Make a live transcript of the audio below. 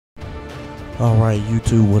Alright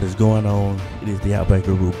YouTube, what is going on? It is the Outback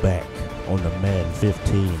Guru back on the Madden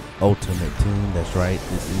 15 Ultimate Team. That's right,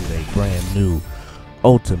 this is a brand new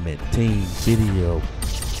Ultimate Team video.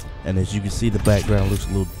 And as you can see, the background looks a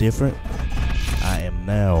little different. I am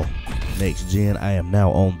now next gen. I am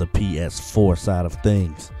now on the PS4 side of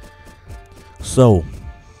things. So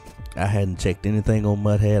I hadn't checked anything on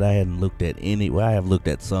Mudhead. I hadn't looked at any. Well, I have looked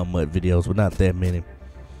at some Mud videos, but not that many.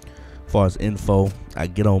 As far as info, I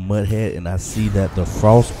get on Mudhead and I see that the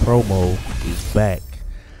Frost promo is back.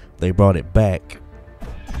 They brought it back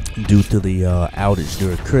due to the outage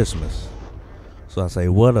during Christmas. So I say,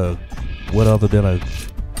 what other than a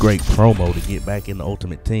great promo to get back in the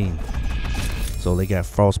Ultimate Team? So they got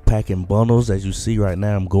Frost packing bundles. As you see right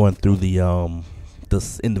now, I'm going through the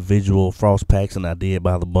individual Frost packs, and I did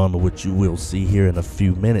buy the bundle, which you will see here in a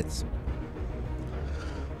few minutes.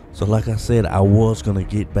 So like I said, I was going to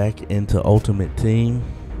get back into Ultimate Team.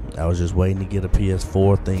 I was just waiting to get a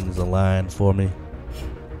PS4, things aligned for me.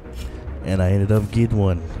 And I ended up getting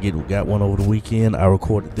one. Got one over the weekend. I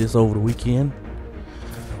recorded this over the weekend.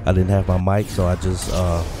 I didn't have my mic, so I just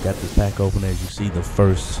got this pack open. As you see, the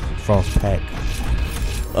first Frost pack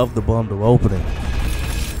of the bundle opening.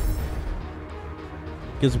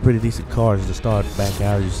 Get some pretty decent cards to start back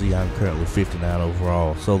out. You see, I'm currently 59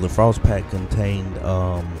 overall. So the Frost pack contained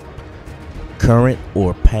current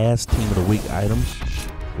or past Team of the Week items,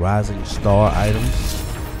 Rising Star items,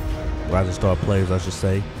 Rising Star players I should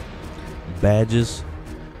say, badges,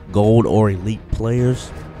 gold or elite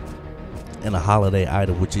players, and a holiday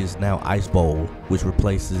item, which is now Ice Bowl, which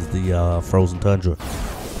replaces the Frozen Tundra.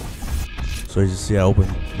 So as you see, I open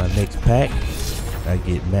my next pack. I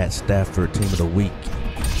get Matt Stafford Team of the Week.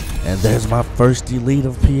 And there's my first elite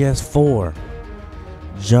of PS4.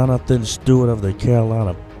 Jonathan Stewart of the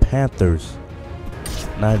Carolina Panthers.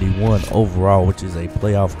 91 overall, which is a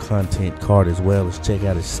playoff content card as well. Let's check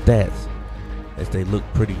out his stats, as they look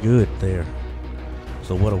pretty good there.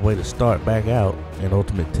 So what a way to start back out in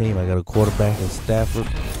Ultimate Team. I got a quarterback in Stafford.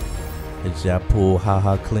 And I pull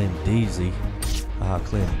Clint Deasy,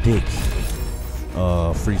 Clint Dix,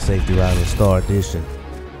 free safety Rising Star edition.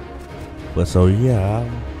 But so yeah,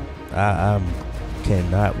 I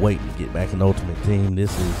cannot wait to get back in Ultimate Team.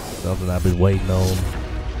 This is something I've been waiting on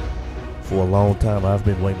for a long time. I've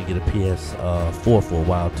been waiting to get a PS4 for a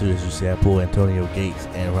while too. As you see, I pull Antonio Gates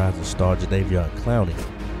and Rising Star Jadeveon Clowney.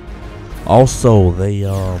 Also,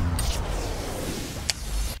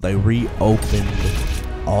 they reopened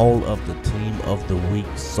all of the Team of the Week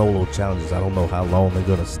solo challenges. I don't know how long they're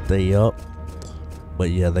gonna stay up,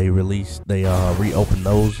 but yeah, they reopened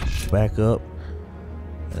those back up.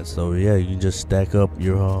 And so yeah, you can just stack up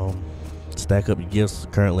your gifts.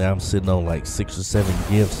 Currently, I'm sitting on like 6 or 7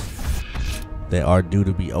 gifts that are due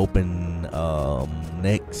to be open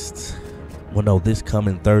this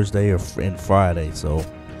coming Thursday and Friday. So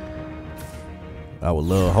I would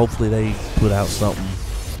love, hopefully they put up something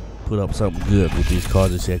good with these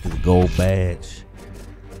cards. This check is a gold badge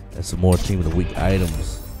and some more Team of the Week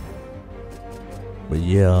items. But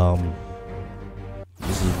yeah,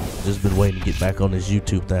 this is just been waiting to get back on this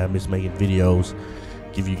YouTube thing. I miss making videos,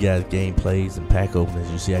 give you guys gameplays and pack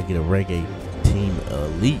openings. You see, I get a Reggae Team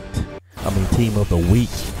Team of the Week,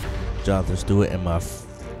 Jonathan Stewart, and my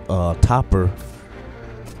topper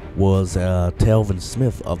was Telvin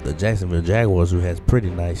Smith of the Jacksonville Jaguars, who has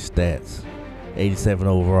pretty nice stats. 87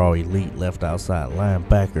 overall elite left outside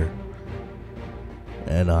linebacker.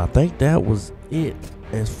 And I think that was it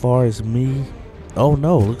as far as me. Oh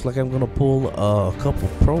no, looks like I'm gonna pull a couple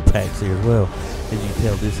pro packs here as well. As you can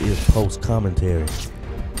tell, this is post commentary,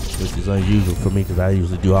 which is unusual for me because I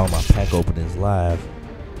usually do all my pack openings live.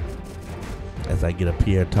 As I get a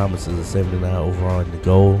Pierre Thomas as a 79 overall in the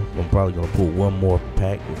goal. I'm probably gonna pull one more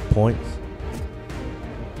pack with points.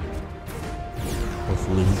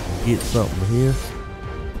 Hopefully we can get something here.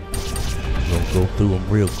 I'm gonna go through them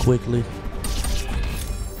real quickly.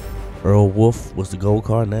 Earl Wolf was the gold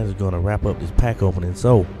card, and that is going to wrap up this pack opening.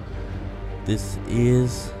 So this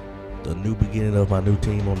is the new beginning of my new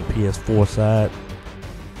team on the PS4 side.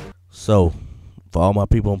 So for all my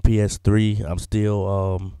people on PS3, I'm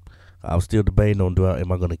still debating on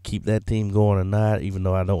am I going to keep that team going or not, even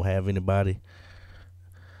though I don't have anybody,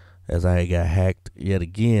 as I got hacked yet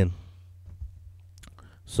again.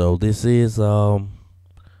 So this is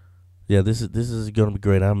this is going to be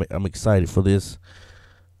great. I'm excited for this,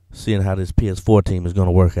 seeing how this PS4 team is going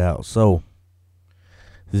to work out. So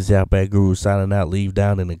this is Outback Guru signing out. Leave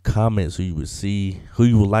down in the comments so you would see who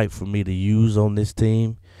you would like for me to use on this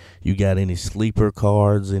team. You got any sleeper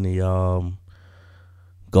cards, any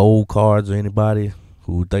gold cards, or anybody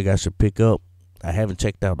who think I should pick up I haven't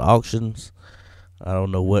checked out the auctions. I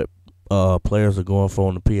don't know what players are going for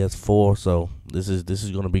on the PS4, so this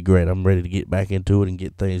is going to be great. I'm ready to get back into it and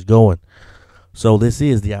get things going. So this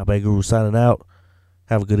is the Outback Guru signing out.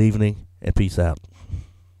 Have a good evening and peace out.